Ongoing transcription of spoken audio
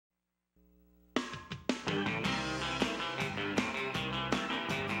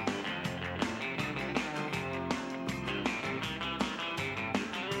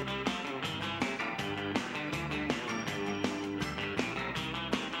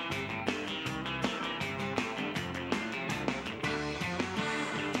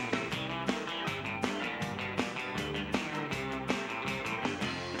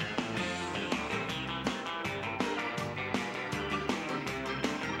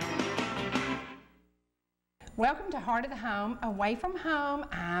Welcome to Heart of the Home, away from home.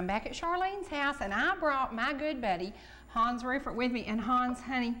 I'm back at Charlene's house, and I brought my good buddy, Hans Rueffert, with me. And Hans,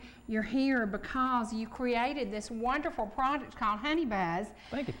 honey, you're here because you created this wonderful product called Honey Buzz.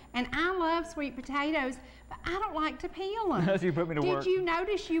 Thank you. And I love sweet potatoes, but I don't like to peel them. So you put me to work. Did you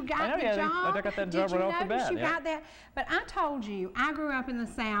notice you got the job? I got that job right off the bat. Did you notice you got that? But I told you, I grew up in the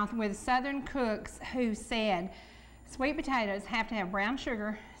South with Southern cooks who said sweet potatoes have to have brown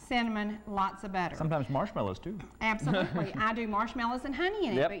sugar, cinnamon, lots of butter. Sometimes marshmallows too. Absolutely. I do marshmallows and honey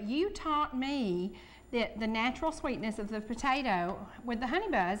in it. Yep. But you taught me that the natural sweetness of the potato with the Honey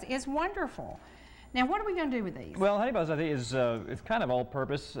Buzz is wonderful. Now, what are we going to do with these? Well, Honey Buzz, I think, is it's kind of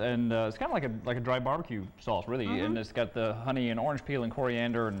all-purpose, and it's kind of like a dry barbecue sauce, really. And it's got the honey and orange peel and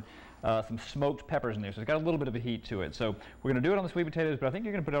coriander and some smoked peppers in there, so it's got a little bit of a heat to it. So we're going to do it on the sweet potatoes, but I think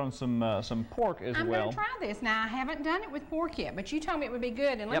you're going to put it on some pork as well. I'm going to try this. Now, I haven't done it with pork yet, but you told me it would be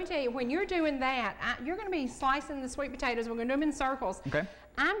good. And let me tell you, when you're doing that, you're going to be slicing the sweet potatoes. We're going to do them in circles. Okay.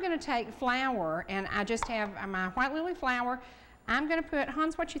 I'm going to take flour, and I just have my white lily flour. I'm going to put,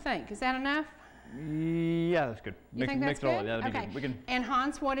 Hans, what you think? Is that enough? Yeah, that's good. You think that's good? Yeah, okay. We can... And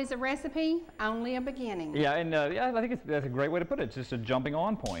Hans, what is a recipe? Only a beginning. Yeah, and yeah, I think that's a great way to put it. It's just a jumping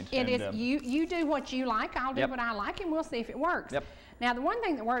on point. It is. You do what you like. I'll do what I like, and we'll see if it works. Yep. Now, the one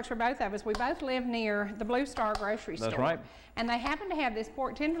thing that works for both of us, we both live near the Blue Star grocery store. That's right. And they happen to have this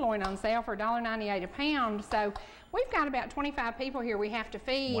pork tenderloin on sale for $1.98 a pound. So we've got about 25 people here we have to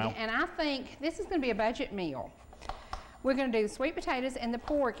feed. Wow. And I think this is going to be a budget meal. We're going to do the sweet potatoes and the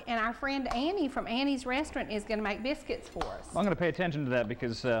pork, and our friend Annie from Annie's Restaurant is going to make biscuits for us. I'm going to pay attention to that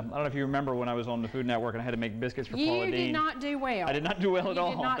because I don't know if you remember when I was on the Food Network and I had to make biscuits for Paula Dean. You did not do well. I did not do well at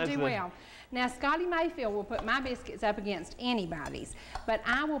all. You did not do well. Now, Scotty Mayfield will put my biscuits up against anybody's, but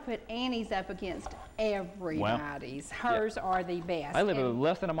I will put Annie's up against everybody's. Wow. Hers are the best. I live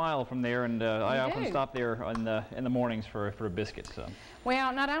less than a mile from there, and I often stop there in the mornings for a biscuit. So.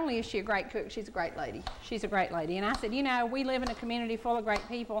 Well, not only is she a great cook, she's a great lady. She's a great lady. And I said, you know, we live in a community full of great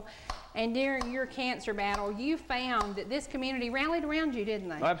people, and during your cancer battle, you found that this community rallied around you, didn't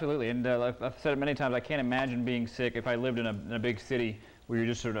they? Oh, absolutely, and I've said it many times, I can't imagine being sick if I lived in a big city where you're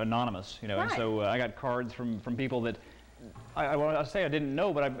just sort of anonymous, you know. Right. And so I got cards from people that I say I didn't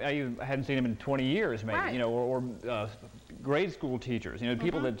know, but I hadn't seen them in 20 years, maybe, you know, or grade school teachers, you know,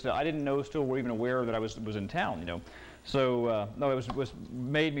 people that I didn't know still were even aware that I was in town, you know. So no, it was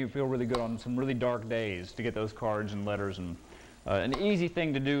made me feel really good on some really dark days to get those cards and letters, and an easy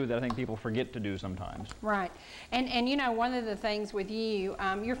thing to do that I think people forget to do sometimes. Right, and you know, one of the things with you,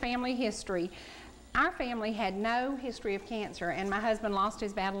 your family history. Our family had no history of cancer, and my husband lost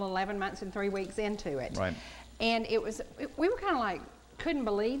his battle 11 months and 3 weeks into it. Right. And we were kind of like, couldn't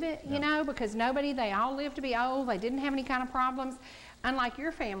believe it, you know, because they all lived to be old. They didn't have any kind of problems, unlike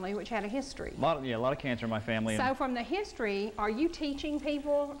your family, which had a history. A lot of cancer in my family. So from the history, are you teaching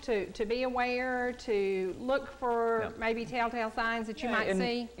people to be aware, to look for maybe telltale signs that you might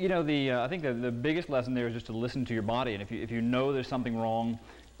see? You know, I think the biggest lesson there is just to listen to your body, and if you know there's something wrong,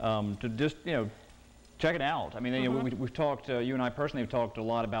 to just, you know, check it out. I mean, you know, we've talked, you and I personally have talked a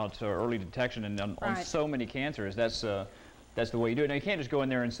lot about early detection, and on so many cancers, that's the way you do it. Now, you can't just go in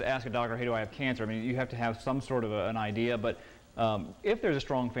there and ask a doctor, hey, do I have cancer? I mean, you have to have some sort of an idea, but if there's a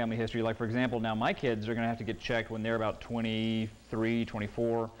strong family history, like for example, now my kids are going to have to get checked when they're about 23,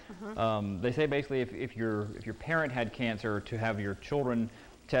 24. They say basically if your parent had cancer, to have your children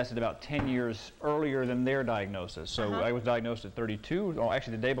tested about 10 years earlier than their diagnosis. So I was diagnosed at 32, or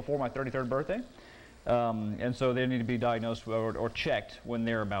actually the day before my 33rd birthday. And so they need to be diagnosed or checked when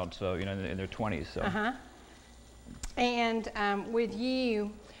they're about, you know, in their 20s. So. And with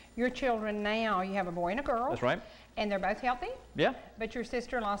you, your children now, you have a boy and a girl. That's right. And they're both healthy? Yeah. But your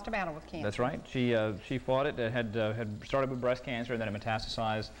sister lost a battle with cancer. That's right. She fought it. Had started with breast cancer, and then it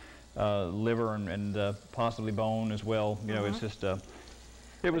metastasized liver and possibly bone as well. You know, it's just.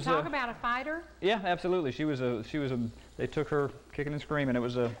 It was. Talk about a fighter. Yeah, absolutely. She was a. They took her kicking and screaming. It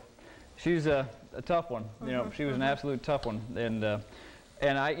was a. She's a tough one. You know, she was an absolute tough one, and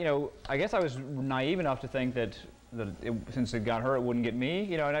I guess I was naive enough to think that since it got her, it wouldn't get me.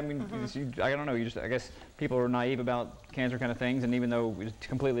 You know, and I mean, I don't know. I guess people are naive about cancer kind of things, and even though it's a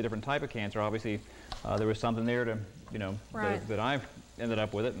completely different type of cancer, obviously there was something there to, you know, that I've ended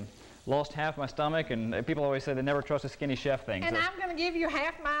up with it. And lost half my stomach, and people always say they never trust a skinny chef thing. And so I'm going to give you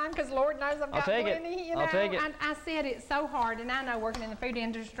half mine because Lord knows I've got plenty. You know, I'll take it. I said it's so hard, and I know working in the food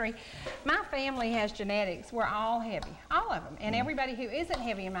industry, my family has genetics. We're all heavy, all of them, and everybody who isn't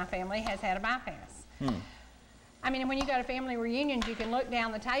heavy in my family has had a bypass. I mean, when you go to family reunions, you can look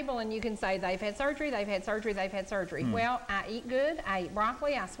down the table and you can say, they've had surgery, they've had surgery, they've had surgery. Well, I eat good, I eat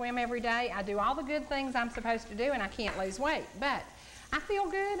broccoli, I swim every day, I do all the good things I'm supposed to do, and I can't lose weight. But I feel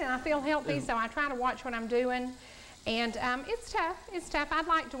good and I feel healthy, so I try to watch what I'm doing. And it's tough. It's tough. I'd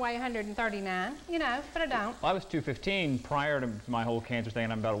like to weigh 139, you know, but I don't. Well, I was 215 prior to my whole cancer thing,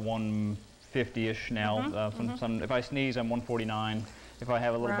 and I'm about 150-ish now. If I sneeze, I'm 149. If I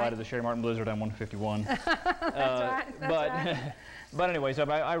have a little bite of the Cherie Martin Blizzard, I'm 151. That's right. That's right. But anyway, so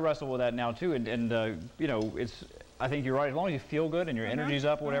I wrestle with that now too, and you know, I think you're right. As long as you feel good and your energy's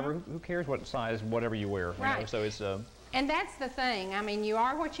up, whatever, who cares what size, whatever you wear? Right. You know? So it's. And that's the thing. I mean, you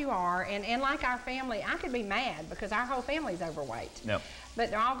are what you are, and like our family, I could be mad because our whole family's overweight. Yep. But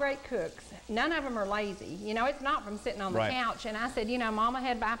they're all great cooks. None of them are lazy. You know, it's not from sitting on the couch. And I said, you know, Mama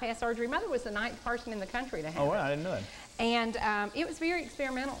had bypass surgery. Mother was the 9th person in the country to have it. Oh, wow, I didn't know that. And it was very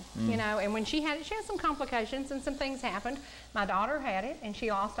experimental, you know, and when she had it, she had some complications and some things happened. My daughter had it, and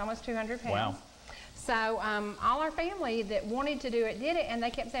she lost almost 200 pounds. Wow. So all our family that wanted to do it did it, and they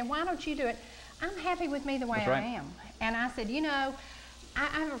kept saying, why don't you do it? I'm happy with me the way I am. And I said, you know, I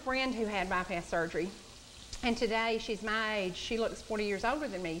have a friend who had bypass surgery, and today she's my age. She looks 40 years older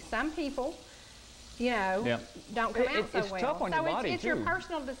than me. Some people, you know, don't come out so well. It's tough on your body, it's your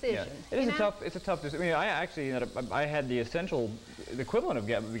personal decision. Yeah. It's a tough decision. I mean, I actually I had the equivalent of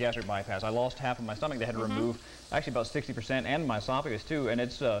the gastric bypass. I lost half of my stomach. They had to remove actually about 60%, and my esophagus too. And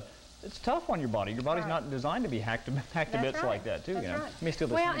it's tough on your body. Your body's not designed to be hacked to bits like that too. That's you know. right. Let me steal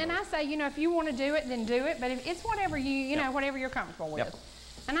this. Well, and I say, you know, if you want to do it, then do it. But if it's whatever you know, whatever you're comfortable with.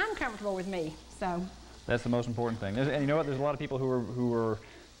 And I'm comfortable with me, so. That's the most important thing. And you know what? There's a lot of people who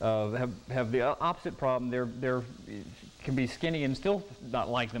have the opposite problem. They're can be skinny and still not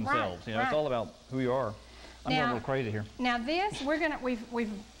like themselves. You know, it's all about who you are. I'm going a little crazy here. Now this,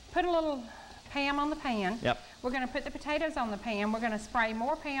 we've put a little Pam on the pan. Yep. We're going to put the potatoes on the pan. We're going to spray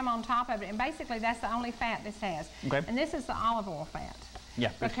more Pam on top of it, and basically that's the only fat this has. Okay. And this is the olive oil fat.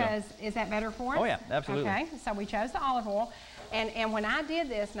 Yeah. Because is that better for us? Oh yeah, absolutely. Okay. So we chose the olive oil. And when I did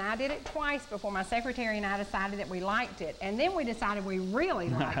this, and I did it twice before my secretary and I decided that we liked it, and then we decided we really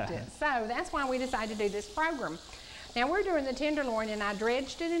liked it. So that's why we decided to do this program. Now we're doing the tenderloin, and I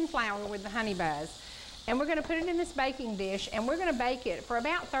dredged it in flour with the honey buzz. And we're going to put it in this baking dish, and we're going to bake it for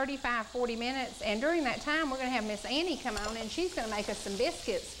about 35-40 minutes. And during that time, we're going to have Miss Annie come on, and she's going to make us some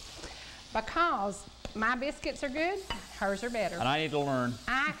biscuits, because my biscuits are good, hers are better. And I need to learn.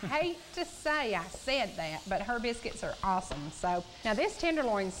 I hate to say I said that, but her biscuits are awesome. So now this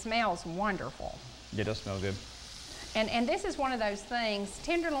tenderloin smells wonderful. It does smell good. And this is one of those things.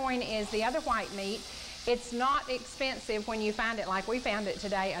 Tenderloin is the other white meat. It's not expensive when you find it like we found it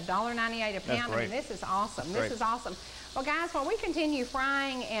today, $1.98 a pound. And this is awesome. This is awesome. Well, guys, while we continue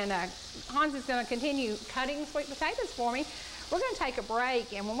frying and Hans is going to continue cutting sweet potatoes for me, we're going to take a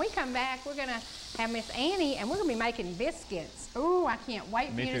break. And when we come back, we're going to have Miss Annie, and we're going to be making biscuits. Ooh, I can't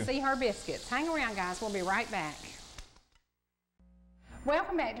wait for you to see her biscuits. Hang around, guys. We'll be right back.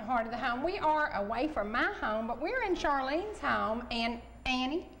 Welcome back to Heart of the Home. We are away from my home, but we're in Charlene's home. And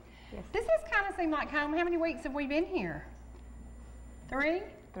Annie, this has kind of seemed like home. How many weeks have we been here? 3?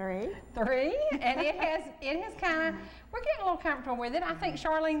 3. And it has kind of, we're getting a little comfortable with it. I think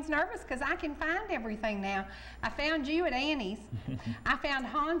Charlene's nervous because I can find everything now. I found you at Annie's. I found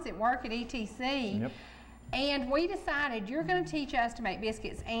Hans at work at ETC. Yep. And we decided you're going to teach us to make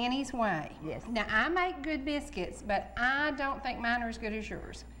biscuits Annie's way. Yes. Now, I make good biscuits, but I don't think mine are as good as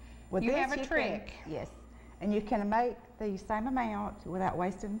yours. Well, you have a trick. Yes. And you can make the same amount without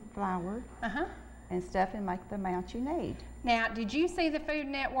wasting flour and stuff, and make the amount you need. Now, did you see the Food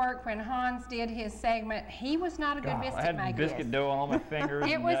Network when Hans did his segment? He was not a good biscuit maker. I had biscuit dough on all my fingers.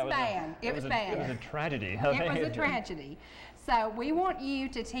 It was bad. It was bad. It was a tragedy. It was a tragedy. So we want you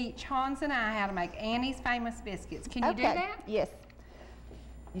to teach Hans and I how to make Annie's famous biscuits. Can you do that? Yes.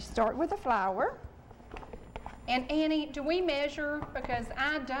 You start with the flour. And Annie, do we measure? Because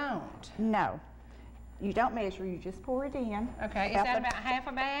I don't. No. You don't measure, you just pour it in. Okay, is that about half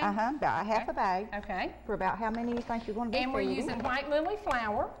a bag? About half a bag. Okay. For about how many you think you're going to be And we're using white lily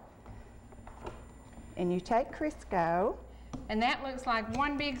flour. And you take Crisco. And that looks like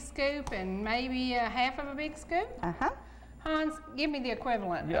 1 big scoop and maybe half of a big scoop? Hans, give me the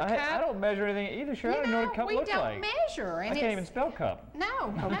equivalent. Yeah, I don't measure anything either. Sure, I don't know what a cup looks like. We don't measure. And I can't even spell cup.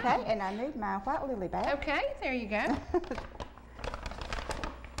 No. Okay, and I need my white lily bag. Okay, there you go.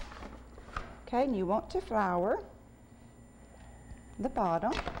 Okay, and you want to flour the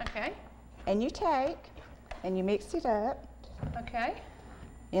bottom. Okay. And you take and you mix it up. Okay.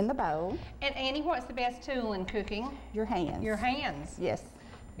 In the bowl. And Annie, what's the best tool in cooking? Your hands. Your hands. Yes.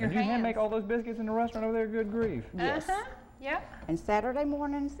 Your Did you hand hands. make all those biscuits in the restaurant over there? Good grief. Yes. Yep. And Saturday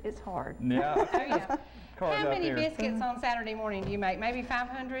mornings, it's hard. Yeah. Oh, yeah. Cards How up many here. biscuits on Saturday morning do you make? Maybe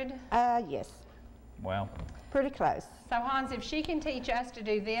 500? Yes, Wow. pretty close. So Hans, if she can teach us to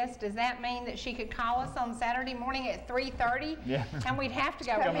do this, does that mean that she could call us on Saturday morning at 3:30? Yeah. And we'd have to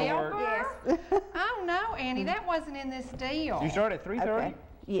go Come to help work. her? Yes. Oh no, Annie, that wasn't in this deal. You start at 3:30? Okay.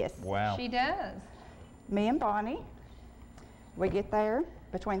 Yes. Wow. She does. Me and Bonnie, we get there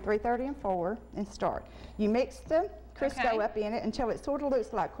between 3:30 and 4 and start. You mix the Crisco Okay. up in it until it sort of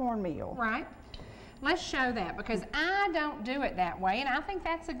looks like cornmeal. Right. Let's show that because I don't do it that way, and I think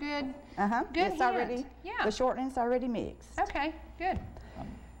that's a good, good It's hint. already, Yeah. the shortening's already mixed. Okay, good.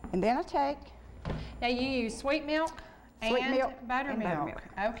 And then I take, Now you use sweet milk Sweet and milk and buttermilk.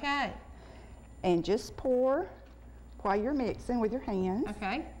 buttermilk. Okay. and just pour while you're mixing with your hands.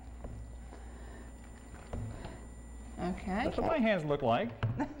 Okay. Okay. That's what my hands look like.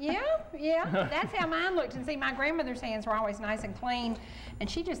 Yeah, yeah. That's how mine looked. And see, my grandmother's hands were always nice and clean, and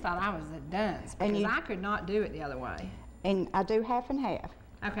she just thought I was a dunce And because you- I could not do it the other way. And I do half and half.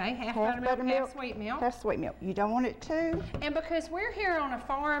 Okay, half Half buttermilk, half sweet milk. Half sweet milk. You don't want it too? And because we're here on a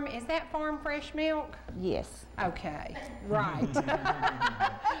farm, is that farm fresh milk? Yes. Okay, right.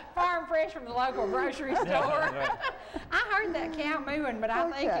 Farm fresh from the local grocery store. I heard that cow mooing, but I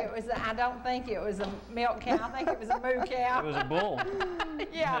think Okay. it was, I don't think it was a milk cow. I think it was a moo cow. It was a bull.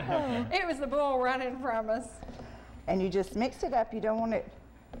 Yeah, it was the bull running from us. And you just mix it up. You don't want it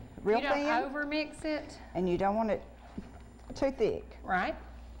real You don't thin, over mix it, and you don't want it too thick. right?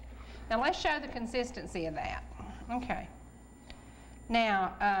 Now let's show the consistency of that. Okay.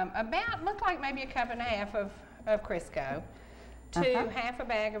 Now, about, look like maybe a cup and a half of Crisco to half a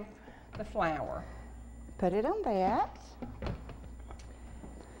bag of the flour. Put it on that.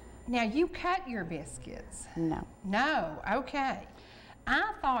 Now you cut your biscuits. No. No, okay.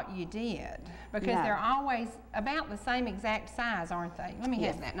 I thought you did because No. they're always about the same exact size, aren't they? Let me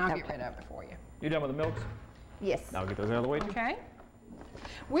Yes. have that and I'll get Okay. rid of it for you. You done with the milks? Yes. I'll get those out of the way too. Okay.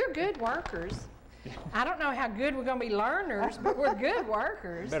 We're good workers. I don't know how good we're going to be learners, but we're good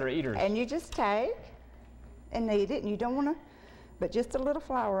workers. Better eaters. And you just take and knead it, and you don't want to, but just a little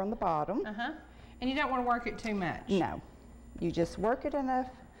flour on the bottom. Uh-huh. And you don't want to work it too much. No. You just work it enough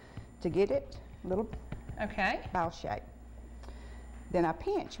to get it a little Okay. ball shape. Then I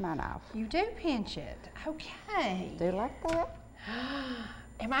pinch mine off. You do pinch it. Okay. Do like that?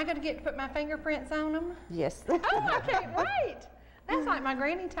 Am I going to get to put my fingerprints on them? Yes. Oh, I can't wait. That's like my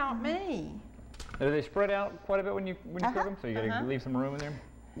granny taught me. Do they spread out quite a bit when you cook them? So you got to leave some room in there?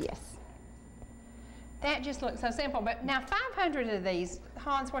 Yes. That just looks so simple. But now 500 of these,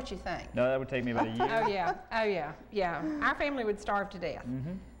 Hans, what you think? No, that would take me about a year. Oh yeah, oh yeah, yeah. Our family would starve to death.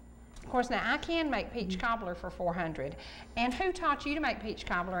 Of course, now I can make peach cobbler for 400. And who taught you to make peach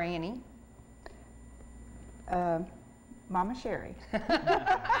cobbler, Annie? Mama Cherie.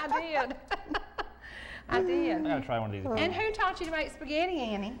 I did. I did. I'm going to try one of these. And who taught you to make spaghetti,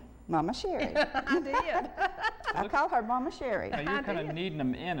 Annie? Mama Cherie. I did. I call her Mama Cherie. Now you're kind of kneading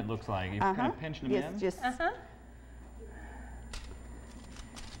them in, it looks like. You're kind of pinching them Yes, in. just Uh-huh.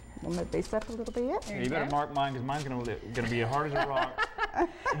 we'll move these up a little bit. Yeah, you better mark mine because mine's going to be as hard as a rock.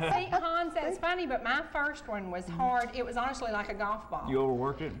 See, Hans, that's funny, but my first one was hard. It was honestly like a golf ball. You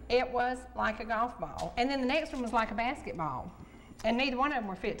overworked it? It was like a golf ball. And then the next one was like a basketball. And neither one of them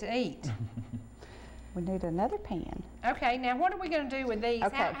were fit to eat. We need another pan. Okay, now what are we going to do with these?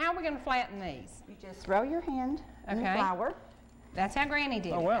 Okay. How are we going to flatten these? You just roll your hand in the Okay. flour That's how Granny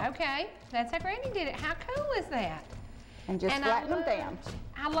did Oh, it. wow. Okay, that's how Granny did it. How cool is that? and just And flatten them down.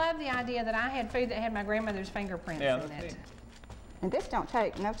 I love the idea that I had food that had my grandmother's fingerprints Yeah, in that's it. neat. And this don't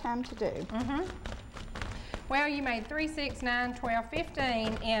take no time to do. Well, you made 3, 6, 9, 12,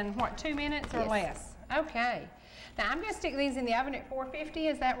 15 in what, 2 minutes or Yes. less? Okay. Now I'm going to stick these in the oven at 450.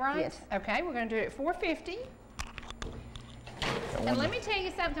 Is that right? Yes. Okay, we're going to do it at 450. And let me tell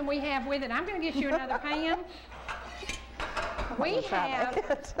you something we have with it. I'm going to get you another pan.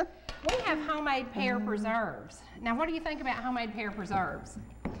 We have homemade pear preserves. Now, what do you think about homemade pear preserves?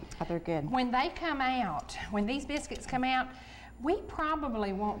 Oh, they're good. When they come out, when these biscuits come out, we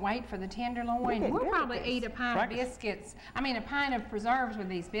probably won't wait for the tenderloin. get We'll good at probably this. eat a pint Practice. of biscuits. I mean, a pint of preserves with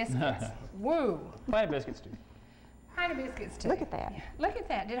these biscuits. Woo! Plant biscuits too. Pint of biscuits too. Look at that. Look at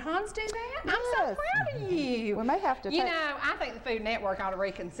that. Did Hans do that? I'm so Yes. proud of you. We may have to You take, know, I think the Food Network ought to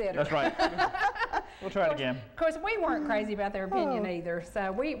reconsider. That's right. We'll try it again. Of course, we weren't crazy about their opinion Oh. either,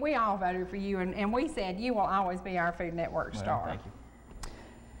 so we all voted for you, and we said you will always be our Food Network Well, star. thank you.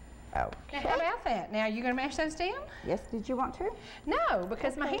 Now, how about that? Now, you going to mash those down? yes, did you want to? No,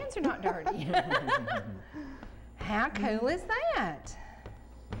 because my hands are not dirty. How cool is that?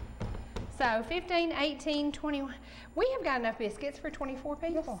 So 15, 18, 21. We have got enough biscuits for 24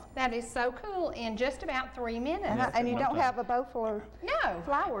 people. Yes. That is so cool in just about 3 minutes. And you don't have a bowl for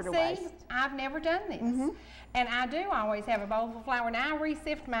flour to waste. See, I've never done this. And I do always have a bowl of flour. Now I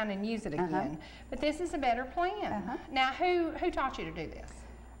re-sift mine and use it again. But this is a better plan. Now who taught you to do this?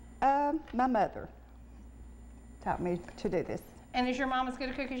 My mother taught me to do this. And is your mom as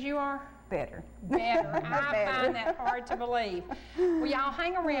good a cook as you are? Better. Better. I find that hard to believe. Well, y'all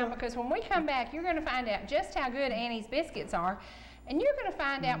hang around because when we come back, you're going to find out just how good Annie's biscuits are. And you're going to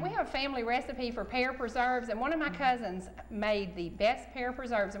find out we have a family recipe for pear preserves, and one of my cousins made the best pear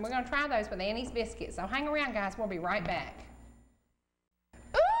preserves, and we're going to try those with Annie's biscuits. So hang around, guys. We'll be right back.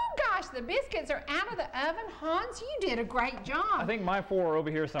 Gosh, the biscuits are out of the oven. Hans, you did a great job. I think my 4 are over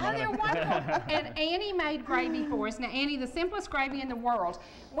here somewhere. Oh, they're wonderful. And Annie made gravy for us. Now, Annie, the simplest gravy in the world.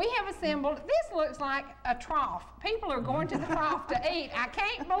 We have assembled, this looks like a trough. People are going to the trough to eat. I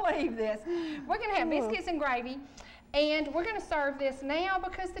can't believe this. We're going to have biscuits and gravy. And we're going to serve this now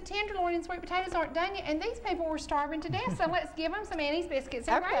because the tenderloin and sweet potatoes aren't done yet. And these people were starving to death. So let's give them some Annie's biscuits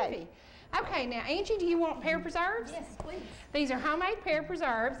and gravy. Okay, now Angie, do you want pear preserves? Yes, please. These are homemade pear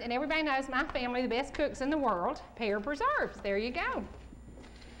preserves, and everybody knows my family, the best cooks in the world, pear preserves. There you go.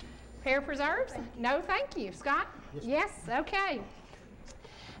 Pear preserves? No, thank you. Scott? Yes, okay.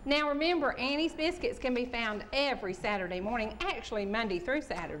 Now remember, Annie's Biscuits can be found every Saturday morning, actually Monday through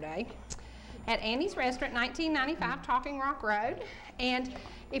Saturday, at Annie's Restaurant, 1995 Talking Rock Road. And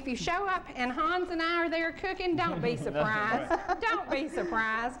if you show up and Hans and I are there cooking, don't be surprised. Don't be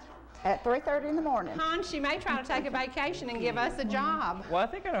surprised. At 3:30 in the morning. Hans, she may try to take a vacation and give us a job. Well, I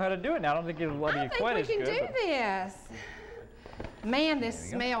think I know how to do it now. I don't think it'll let me quite as good. I think we can do this. Man, this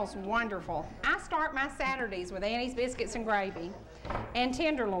smells wonderful. I start my Saturdays with Annie's Biscuits and Gravy and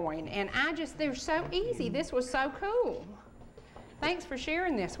tenderloin, and they're so easy. This was so cool. Thanks for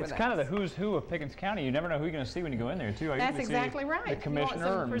sharing this with us. It's kind of the who's who of Pickens County. You never know who you're going to see when you go in there, too. That's exactly right. The commissioner. You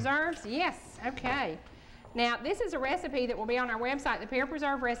want some preserves? Yes. Okay. Now, this is a recipe that will be on our website. The pear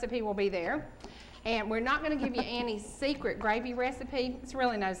preserve recipe will be there. And we're not going to give you Annie's secret gravy recipe. It's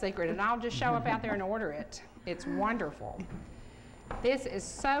really no secret at all. Just show up out there and order it. It's wonderful. This is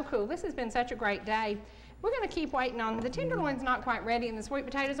so cool. This has been such a great day. We're going to keep waiting on the tenderloin's not quite ready and the sweet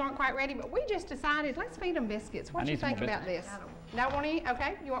potatoes aren't quite ready, but we just decided let's feed them biscuits. What do you think about this? Don't want any?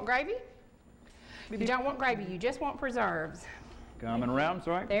 Okay. You want gravy? You don't want gravy. You just want preserves. Coming around,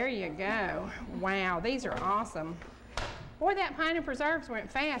 sorry. There you go. Wow, these are awesome. Boy, that pint of preserves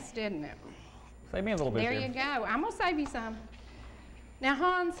went fast, didn't it? Save me a little bit there. There you go. I'm going to save you some. Now,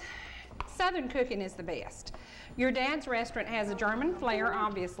 Hans, Southern cooking is the best. Your dad's restaurant has a German flair,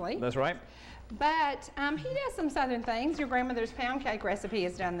 obviously. That's right. But he does some Southern things. Your grandmother's pound cake recipe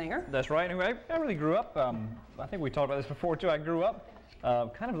is done there. That's right. Anyway, I really grew up, I think we talked about this before, too. I grew up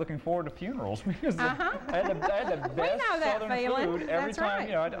kind of looking forward to funerals because I had the best Southern food every time. Right.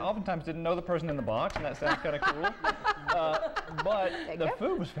 You know, I oftentimes didn't know the person in the box, and that sounds kind of cool. But the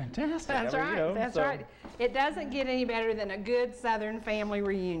food was fantastic. That's right. You know, that's right. It doesn't get any better than a good Southern family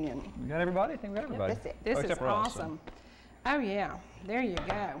reunion. We got everybody? I think we got everybody. That's it. This is awesome. Oh, yeah. There you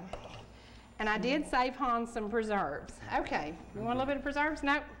go. And I did save Hans some preserves. Okay. You want a little bit of preserves?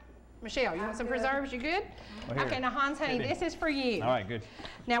 No. Michelle, you want some preserves? You good? Well, okay, now Hans, honey, this is for you. All right, good.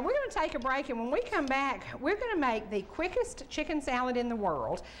 Now we're going to take a break, and when we come back, we're going to make the quickest chicken salad in the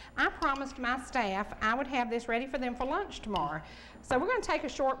world. I promised my staff I would have this ready for them for lunch tomorrow. So we're going to take a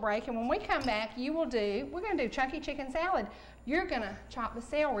short break, and when we come back, we're going to do chunky chicken salad. You're going to chop the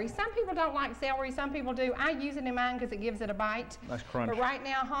celery. Some people don't like celery, some people do. I use it in mine because it gives it a bite. Nice crunch. But right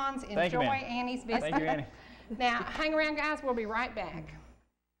now, Hans, enjoy Annie's biscuit. Thank you, Annie. Now, hang around, guys. We'll be right back.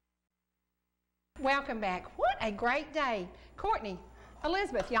 Welcome back. What a great day. Courtney,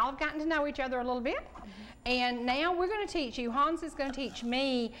 Elizabeth, y'all have gotten to know each other a little bit. And now we're going to teach you, Hans is going to teach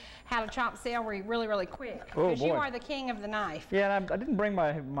me how to chop celery really, really quick. Because you are the king of the knife. Yeah, and I didn't bring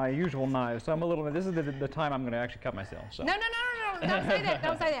my usual knife, so I'm a little bit, this is the time I'm going to actually cut myself. So. No, don't say that,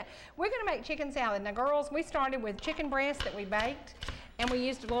 don't say that. We're going to make chicken salad. Now, girls, we started with chicken breast that we baked, and we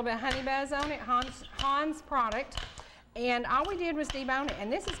used a little bit of honey buzz on it, Hans product. And all we did was debone it.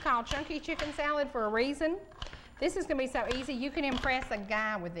 And this is called chunky chicken salad for a reason. This is going to be so easy, you can impress a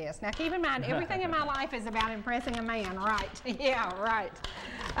guy with this. Now keep in mind, everything in my life is about impressing a man, right? Yeah, right.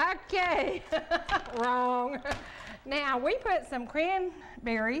 Okay, wrong. Now we put some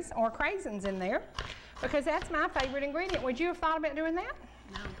cranberries or craisins in there because that's my favorite ingredient. Would you have thought about doing that?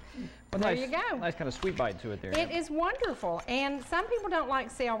 No. Well, there you go. Nice kind of sweet bite to it there. It is wonderful. And some people don't like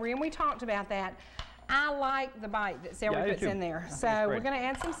celery, and we talked about that. I like the bite that celery puts in there. So we're going to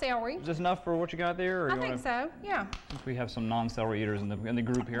add some celery. Is this enough for what you got there? Or I think so, yeah. Since we have some non-celery eaters in the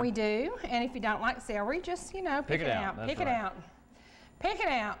group here. We do, and if you don't like celery, just, you know, pick it out. Pick it out. Pick it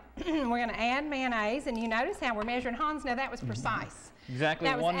out. We're going to add mayonnaise, and you notice how we're measuring. Hans, now that was precise. Exactly.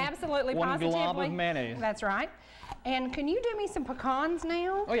 That was absolutely one positively. glob of mayonnaise. That's right. And can you do me some pecans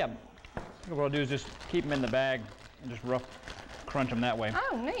now? Oh, yeah. What I'll do is just keep them in the bag and just rough crunch them that way.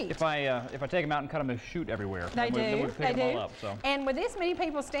 Oh, neat. If I take them out and cut them, they shoot everywhere. They do. Then we'd pick them all up, so. And with this many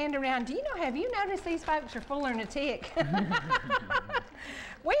people standing around, have you noticed these folks are fuller than a tick?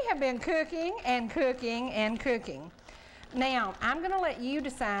 We have been cooking and cooking and cooking. Now, I'm going to let you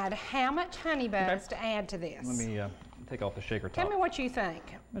decide how much honey buzz to add to this. Let me take off the shaker top. Tell me what you think.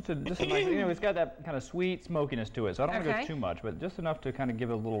 It's just a nice, it's got that kind of sweet smokiness to it, so I don't want to go too much, but just enough to kind of give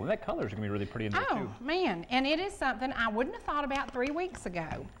it a little. That color's going to be really pretty in there too. Oh man, and it is something I wouldn't have thought about 3 weeks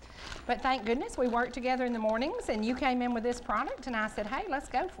ago. But thank goodness we worked together in the mornings, and you came in with this product, and I said, hey, let's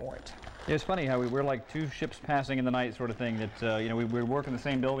go for it. Yeah, it's funny how we're like two ships passing in the night sort of thing. That we work in the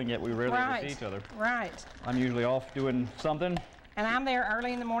same building, yet we rarely ever see each other. Right. I'm usually off doing something. And I'm there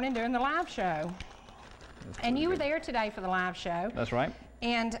early in the morning doing the live show. And you were there today for the live show. That's right.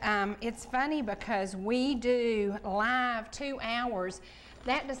 And it's funny because we do live 2 hours.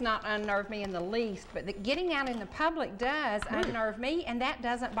 That does not unnerve me in the least, but getting out in the public does unnerve me, and that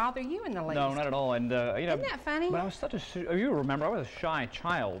doesn't bother you in the least. No, not at all. And isn't that funny? But I was you remember, I was a shy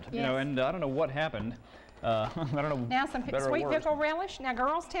child, yes. And I don't know what happened. I don't know. Now some sweet pickle relish. Now,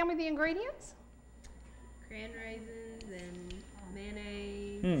 girls, tell me the ingredients. Cran raisins and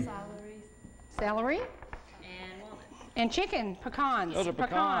mayonnaise, Celery. and walnuts. And chicken, pecans. Those are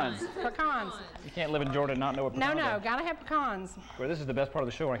pecans. Pecans. You can't live in Georgia and not know what pecans are. No, gotta have pecans. Well, this is the best part of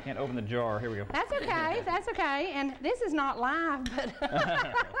the show where I can't open the jar. Here we go. That's okay, that's okay. And this is not live, but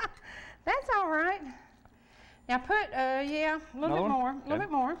that's all right. Now put, a little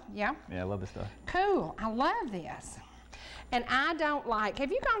bit more, yeah. Yeah, I love this stuff. Cool, I love this. And I don't like,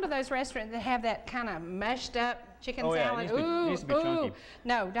 have you gone to those restaurants that have that kind of mushed up chicken salad? It needs to be chunky.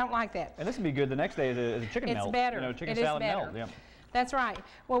 No, don't like that. And this would be good the next day as a chicken melt. It's better. Chicken salad melt. Yeah. That's right.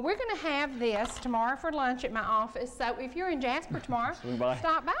 Well, we're going to have this tomorrow for lunch at my office. So if you're in Jasper tomorrow,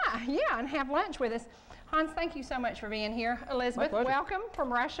 stop by, and have lunch with us. Hans, thank you so much for being here. Elizabeth, welcome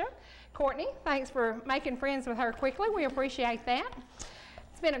from Russia. Courtney, thanks for making friends with her quickly. We appreciate that.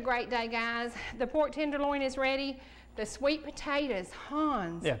 It's been a great day, guys. The pork tenderloin is ready. The sweet potatoes,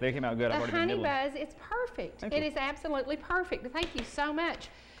 Hans. Yeah, they came out good. The honey buzz, it's perfect. It is absolutely perfect. Thank you so much.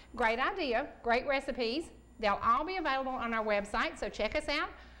 Great idea, great recipes. They'll all be available on our website, so check us out,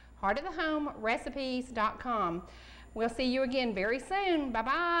 heartofthehomerecipes.com. We'll see you again very soon.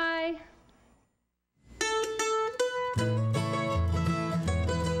 Bye-bye.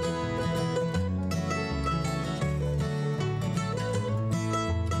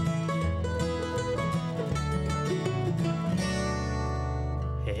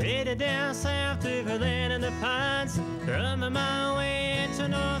 Headed down south to the land of the pines, drumming my way into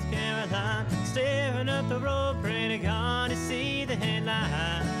North Carolina, staring up the road, praying to God to see the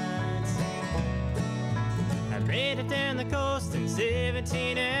headlines. I made it down the coast in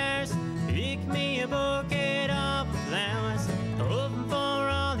 17 hours, picked me a bouquet of flowers, hoping for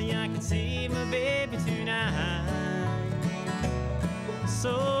only I could see my baby tonight.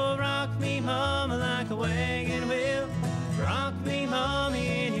 So rock me, mama, like a wagon wheel. Rock me, mommy,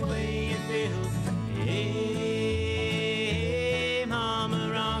 any way you feel. Hey,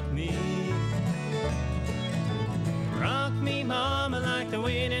 mama, rock me. Rock me, mama, like the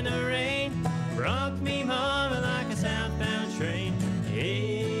wind and the rain. Rock me, mama, like a southbound train.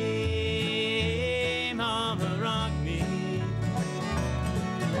 Hey, mama, rock me.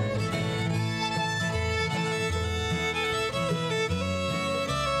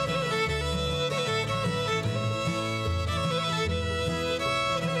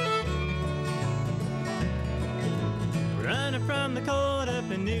 From the cold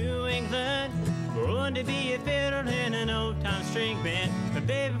up in New England, born to be a fiddler in an old-time string band. My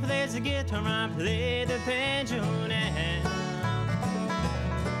baby plays the guitar, I play the banjo now.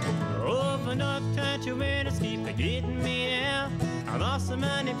 Opened up country winners keep getting me now. I lost some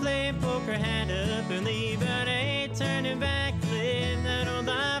money playing poker, had up and leave, but I ain't turning back, live that old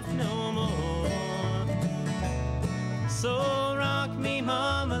life no more. So rock me,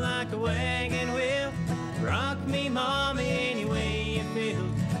 mama, like a wagon wheel. Rock me, mama, any way you feel.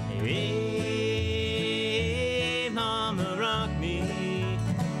 Hey, mama, rock me.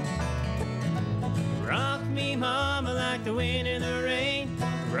 Rock me, mama, like the wind and the rain.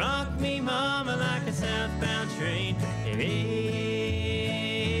 Rock me, mama, like a southbound train. Hey,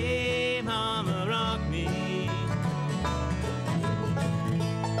 mama, rock me.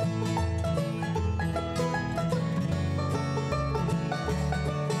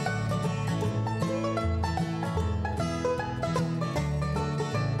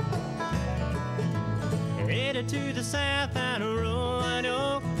 to the south out of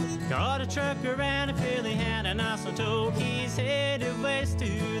Roanoke. Got a truck around and Philly had an awesome tow. He's headed west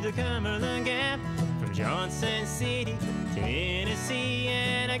to the Cumberland Gap from Johnson City to Tennessee.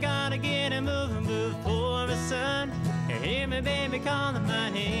 And I gotta get him moving before my son. And hear my baby calling my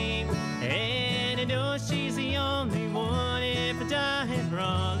name. And I know she's the only one. If I die in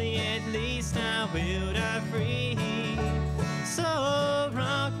Raleigh, at least I will die free. So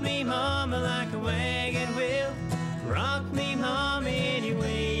rock me, mama, like a wagon wheel. Rock me, mama, any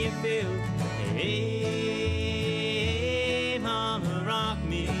way you feel. Hey, mama, rock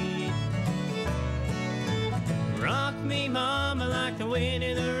me. Rock me, mama, like the wind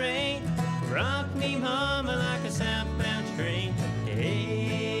in the rain. Rock me, mama, like a southbound train.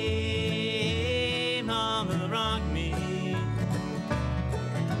 Hey, mama, rock me.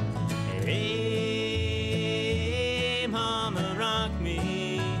 Hey, mama, rock me.